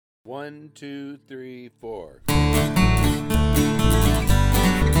1, 2, 3, 4.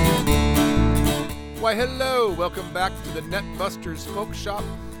 Why, hello! Welcome back to the Netbuskers Folkshoppe.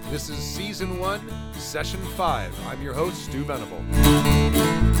 This is Season 1, Session 5. I'm your host, Stu Venable.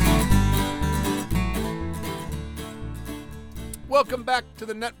 Welcome back to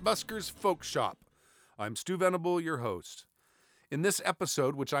the Netbuskers Folkshoppe. I'm Stu Venable, your host. In this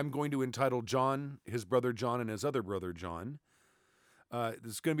episode, which I'm going to entitle John, his brother John, and his other brother John,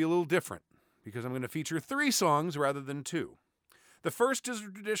 this is going to be a little different because I'm going to feature 3 songs rather than 2. The first is a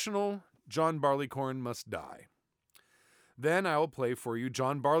traditional John Barleycorn Must Die. Then I will play for you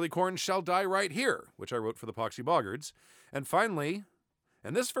John Barleycorn Shall Die Right Here, which I wrote for the Poxy Boggards. And finally,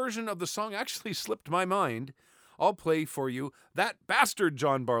 and this version of the song actually slipped my mind, I'll play for you That Bastard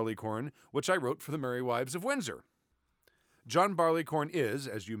John Barleycorn, which I wrote for the Merry Wives of Windsor. John Barleycorn is,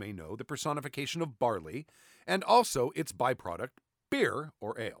 as you may know, the personification of barley, and also its byproduct, beer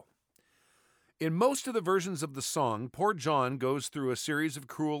or ale. In most of the versions of the song, poor John goes through a series of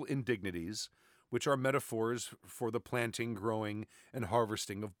cruel indignities, which are metaphors for the planting, growing, and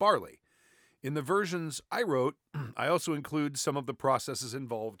harvesting of barley. In the versions I wrote, I also include some of the processes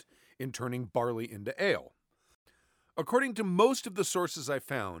involved in turning barley into ale. According to most of the sources I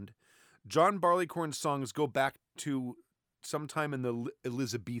found, John Barleycorn's songs go back to sometime in the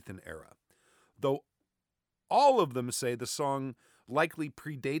Elizabethan era, though all of them say the song likely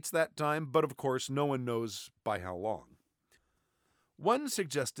predates that time, but of course no one knows by how long. One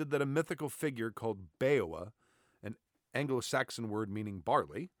suggested that a mythical figure called Beowa, an Anglo-Saxon word meaning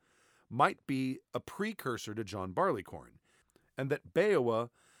barley, might be a precursor to John Barleycorn, and that Beowa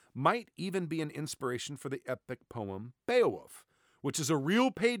might even be an inspiration for the epic poem Beowulf, which is a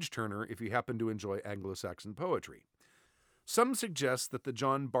real page-turner if you happen to enjoy Anglo-Saxon poetry. Some suggest that the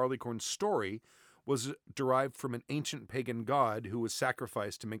John Barleycorn story was derived from an ancient pagan god who was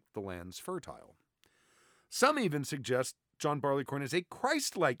sacrificed to make the lands fertile. Some even suggest John Barleycorn is a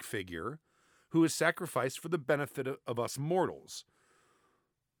Christ-like figure who is sacrificed for the benefit of us mortals.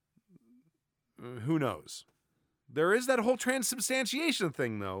 Who knows? There is that whole transubstantiation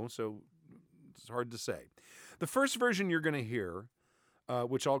thing, though, so it's hard to say. The first version you're going to hear,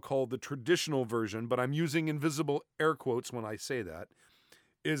 which I'll call the traditional version, but I'm using invisible air quotes when I say that,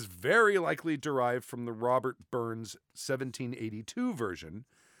 is very likely derived from the Robert Burns 1782 version,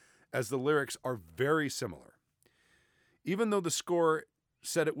 as the lyrics are very similar. Even though the score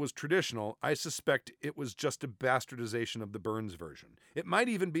said it was traditional, I suspect it was just a bastardization of the Burns version. It might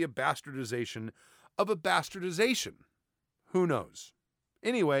even be a bastardization of a bastardization. Who knows?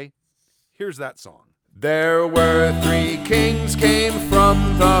 Anyway, here's that song. There were 3 kings came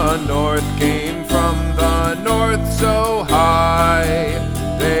from the north so high.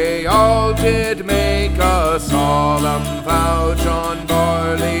 They all did make a solemn vow John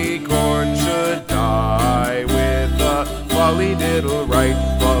Barleycorn should die with a folly diddle right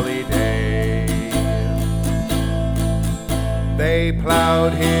folly day. They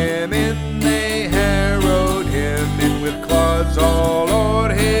plowed him in, they harrowed him in with clods all o'er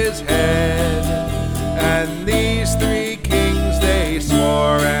his head. And these 3 kings they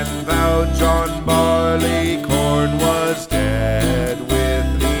swore and vowed John Barleycorn was dead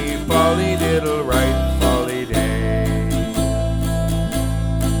with the folly diddle right folly day.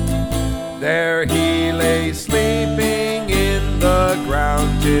 There he lay sleeping in the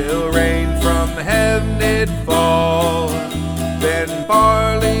ground till rain from heaven did fall. Then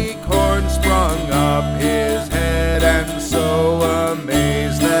Barleycorn sprung up his head and so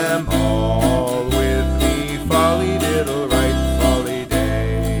amazed them all with the folly diddle right folly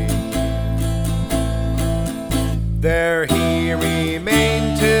day. There he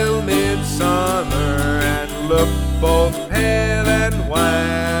remained till midsummer and looked both pale and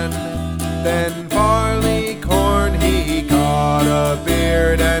wan. Then Barleycorn he got a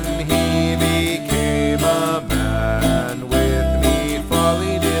beard and he became a man with me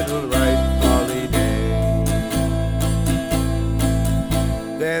folly diddle right folly day.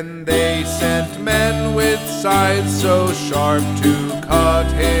 Then they sent men with scythes so sharp to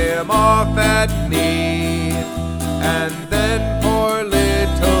cut him off at need. And then poor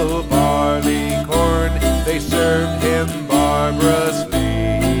little Barleycorn they served him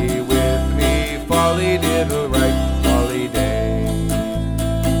barbarously with me folly diddle right folly day.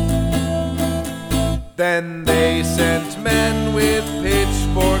 Then they sent men with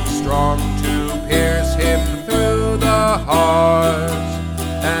pitchforks strong to pierce him through the heart.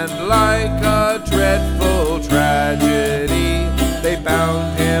 And like a dreadful tragedy they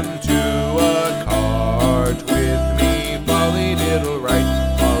bound him to a cart with me folly diddle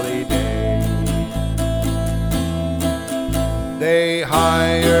right folly day. They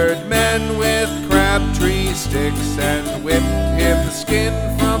hired crabtree sticks and whipped him skin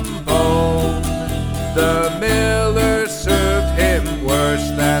from bone. The miller served him worse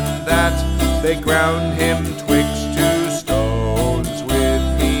than that. They ground him twixt two stones.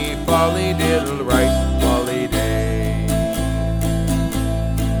 With me folly diddle right, folly day.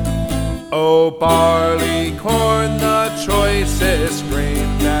 O barley corn, the choicest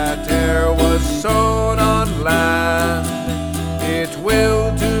grain that e'er was sown on land, it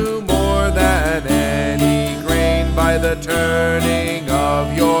will do more than any grain by the turning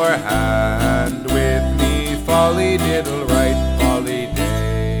of your hand. With me folly diddle right, folly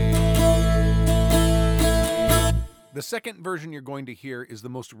day. The second version you're going to hear is the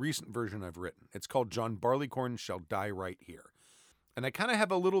most recent version I've written. It's called John Barleycorns Shall Die Right Here. And I kind of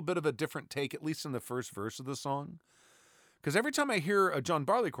have a little bit of a different take, at least in the first verse of the song. Because every time I hear a John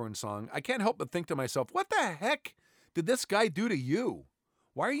Barleycorn song, I can't help but think to myself, what the heck did this guy do to you?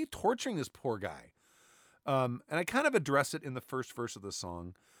 Why are you torturing this poor guy? And I kind of address it in the first verse of the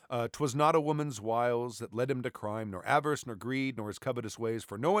song. 'Twas not a woman's wiles that led him to crime, nor avarice, nor greed, nor his covetous ways,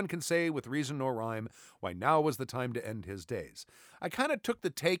 for no one can say with reason nor rhyme why now was the time to end his days. I kind of took the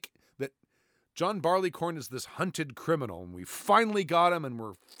take that John Barleycorn is this hunted criminal, and we finally got him, and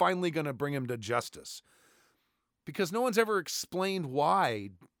we're finally going to bring him to justice. Because no one's ever explained why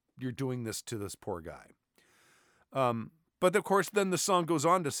you're doing this to this poor guy. But of course, then the song goes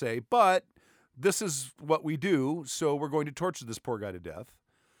on to say, but this is what we do, so we're going to torture this poor guy to death.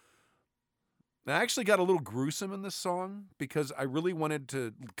 And I actually got a little gruesome in this song because I really wanted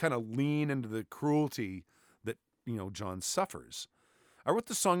to kind of lean into the cruelty that, John suffers. I wrote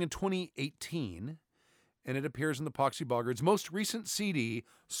the song in 2018, and it appears in the Poxy Boggards' most recent CD,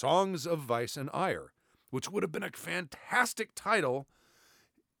 Songs of Vice and Ire, which would have been a fantastic title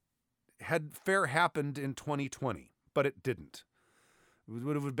had fair happened in 2020, but it didn't. It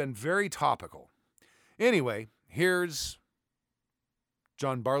would have been very topical. Anyway, here's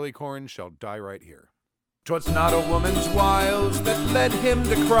John Barleycorn Shall Die Right Here. 'Twas not a woman's wiles that led him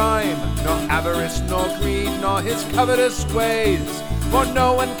to crime, nor avarice, nor greed, nor his covetous ways. For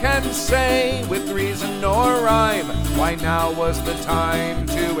no one can say with reason nor rhyme why now was the time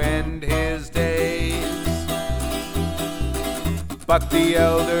to end his days. But the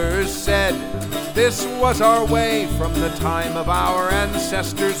elders said this was our way. From the time of our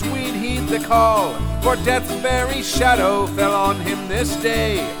ancestors we'd heed the call, for death's very shadow fell on him this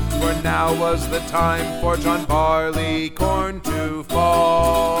day. For now was the time for John Barleycorn to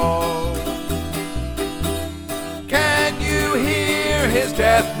fall. Can you hear his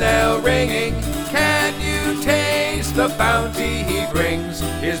death knell ringing? Can you taste the bounty he brings?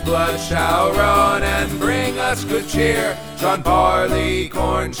 His blood shall run and bring us good cheer. John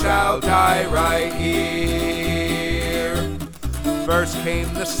Barleycorn shall die right here. First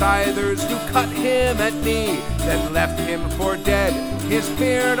came the scythers who cut him at knee, then left him for dead, his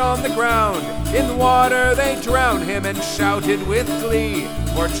beard on the ground. In water they drowned him and shouted with glee,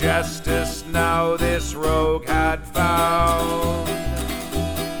 for justice now this rogue had found.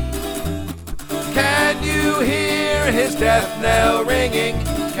 Can you hear his death knell ringing?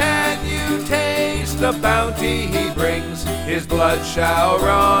 Can you taste the bounty he brings? His blood shall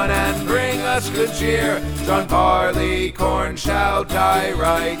run and bring us good cheer. John Barleycorn shall die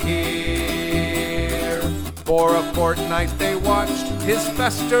right here. For a fortnight they watched his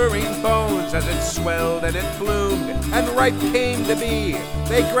festering bones as it swelled and it bloomed and ripe came to be.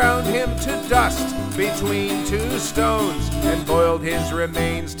 They ground him to dust between two stones and boiled his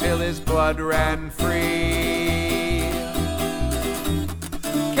remains till his blood ran free.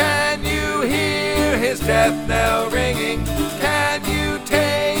 Can you hear his death knell ringing? Can you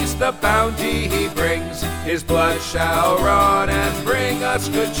taste the bounty he brings? His blood shall run and bring us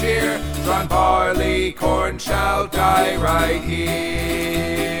good cheer. John Barleycorn shall die right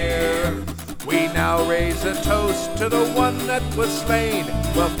here. We now raise a toast to the one that was slain.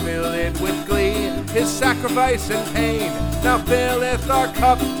 We'll fill it with glee, his sacrifice and pain. Now filleth our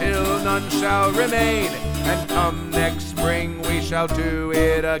cup till none shall remain, and come next spring we shall do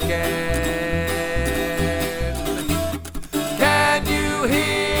it again. Can you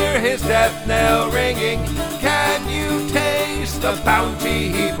hear his death knell ringing? Can you taste the bounty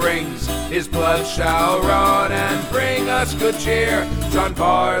he brings? His blood shall run and bring us good cheer. John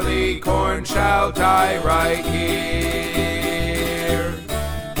Barleycorn shall die right here.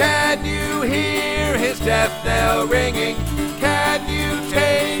 Can you hear his death knell ringing? Can you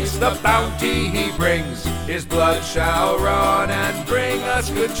taste the bounty he brings? His blood shall run and bring us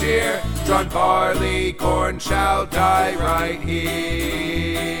good cheer. John Barleycorn shall die right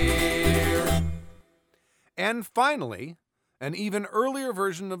here. And finally, an even earlier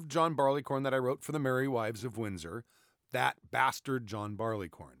version of John Barleycorn that I wrote for the Merry Wives of Windsor, that bastard John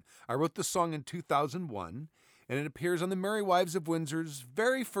Barleycorn. I wrote the song in 2001, and it appears on the Merry Wives of Windsor's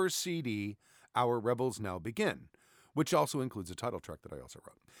very first CD, Our Rebels Now Begin, which also includes a title track that I also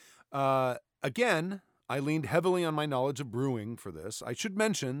wrote. Again, I leaned heavily on my knowledge of brewing for this. I should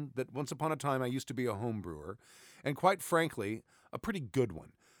mention that once upon a time I used to be a home brewer, and quite frankly, a pretty good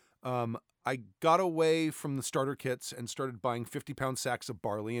one. I got away from the starter kits and started buying 50-pound sacks of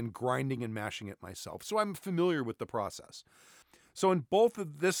barley and grinding and mashing it myself, so I'm familiar with the process. So in both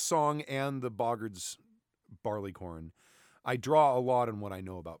of this song and the Boggards Barleycorn, I draw a lot on what I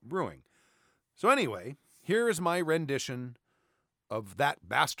know about brewing. So anyway, here is my rendition of that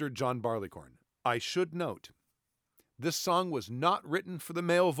bastard John Barleycorn. I should note, this song was not written for the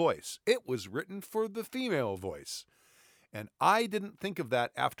male voice. It was written for the female voice. And I didn't think of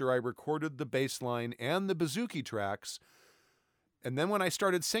that after I recorded the bass line and the bouzouki tracks. And then when I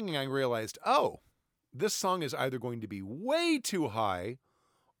started singing, I realized, oh, this song is either going to be way too high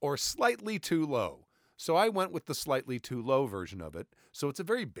or slightly too low. So I went with the slightly too low version of it. So it's a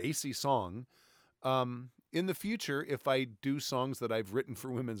very bassy song. In the future, if I do songs that I've written for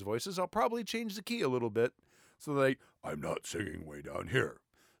women's voices, I'll probably change the key a little bit so that I'm not singing way down here.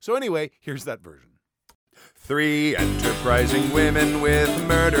 So anyway, here's that version. 3 enterprising women with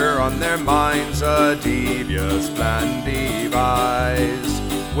murder on their minds, a devious plan devised.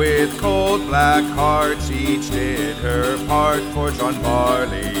 With cold black hearts each did her part for John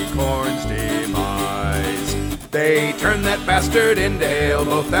Barleycorn's demise. They turned that bastard into ale,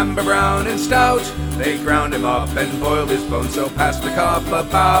 both amber brown and stout. They ground him up and boiled his bones so passed the cup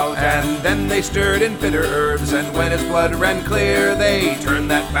about. And then they stirred in bitter herbs, and when his blood ran clear, they turned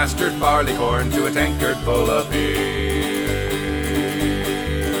that bastard Barleycorn to a tankard full of beer.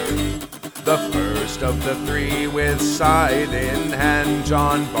 The first of the 3 with scythe in hand,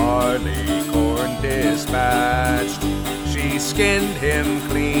 John Barleycorn dispatched. She skinned him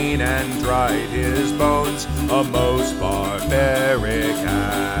clean and dried his bones, a most barbaric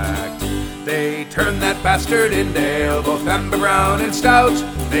act. They turned that bastard into ale, both amber brown and stout.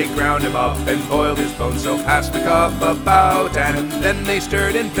 They ground him up and boiled his bones so passed the cup about. And then they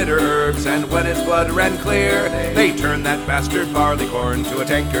stirred in bitter herbs, and when his blood ran clear, they turned that bastard Barleycorn to a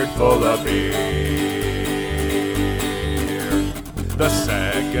tankard full of beer. The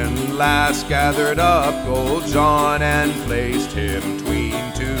second lass gathered up old John and placed him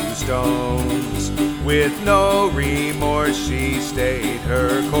 'tween 2 stones. With no remorse she stayed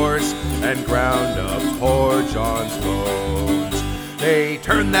her course and ground up poor John's bones. They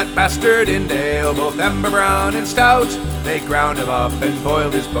turned that bastard into ale, both amber brown and stout. They ground him up and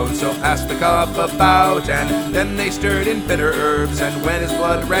boiled his bones so passed the cup about. And then they stirred in bitter herbs, and when his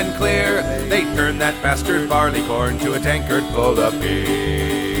blood ran clear, they turned that bastard Barleycorn to a tankard full of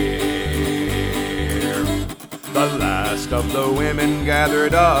beer. The last of the women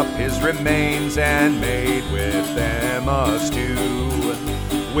gathered up his remains and made with them a stew.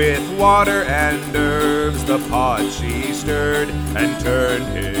 With water and herbs the pot she stirred and turned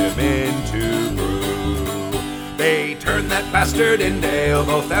him into brew. They turned that bastard into ale,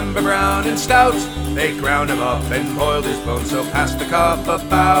 both amber brown and stout. They ground him up and boiled his bones so passed the cup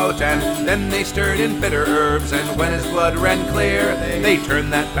about. And then they stirred in bitter herbs, and when his blood ran clear, they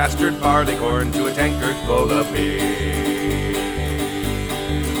turned that bastard Barleycorn to a tankard full of beer.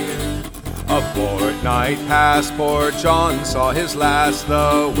 A fortnight passed, poor John saw his last,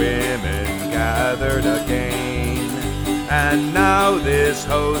 the women gathered again. And now this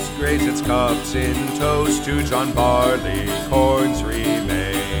host grades its cups in toast to John Barleycorn's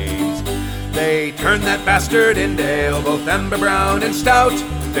remains. They turned that bastard into ale, both amber brown and stout.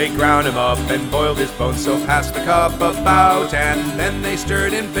 They ground him up and boiled his bones so passed the cup about. And then they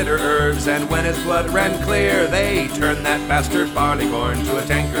stirred in bitter herbs, and when his blood ran clear, they turned that bastard Barleycorn to a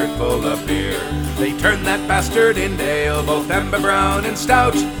tankard full of beer. They turned that bastard into ale, both amber brown and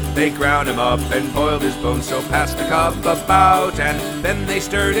stout. They ground him up and boiled his bones so passed the cup about. And then they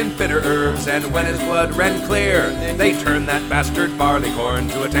stirred in bitter herbs, and when his blood ran clear, they turned that bastard Barleycorn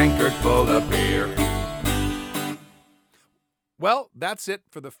to a tankard full of beer. Well, that's it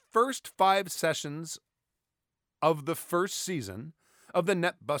for the first 5 sessions of the first season of the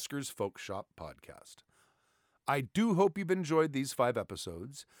Netbuskers Folkshoppe podcast. I do hope you've enjoyed these 5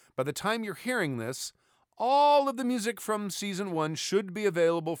 episodes. By the time you're hearing this, all of the music from season 1 should be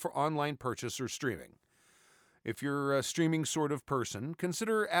available for online purchase or streaming. If you're a streaming sort of person,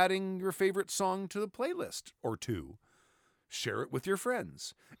 consider adding your favorite song to the playlist or 2. Share it with your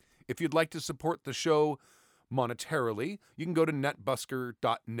friends. If you'd like to support the show monetarily, you can go to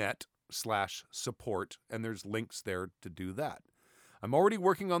netbusker.net netbusker.com/support, and there's links there to do that. I'm already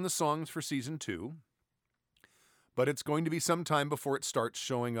working on the songs for Season 2, but it's going to be some time before it starts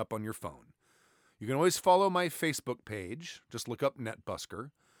showing up on your phone. You can always follow my Facebook page, just look up Netbusker,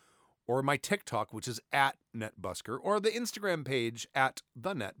 or my TikTok, which is @Netbusker, or the Instagram page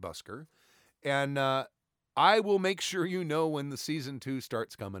 @TheNetbusker, and I will make sure you know when the Season 2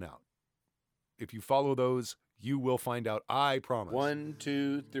 starts coming out. If you follow those, you will find out, I promise. 1,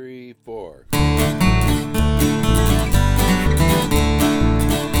 2, 3, 4.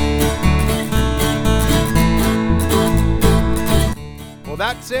 Well,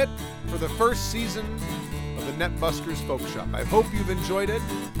 that's it for the first season of the Netbuskers Folkshoppe. I hope you've enjoyed it.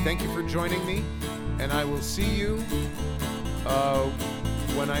 Thank you for joining me, and I will see you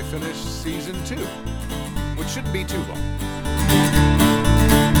when I finish Season 2, which shouldn't be too long.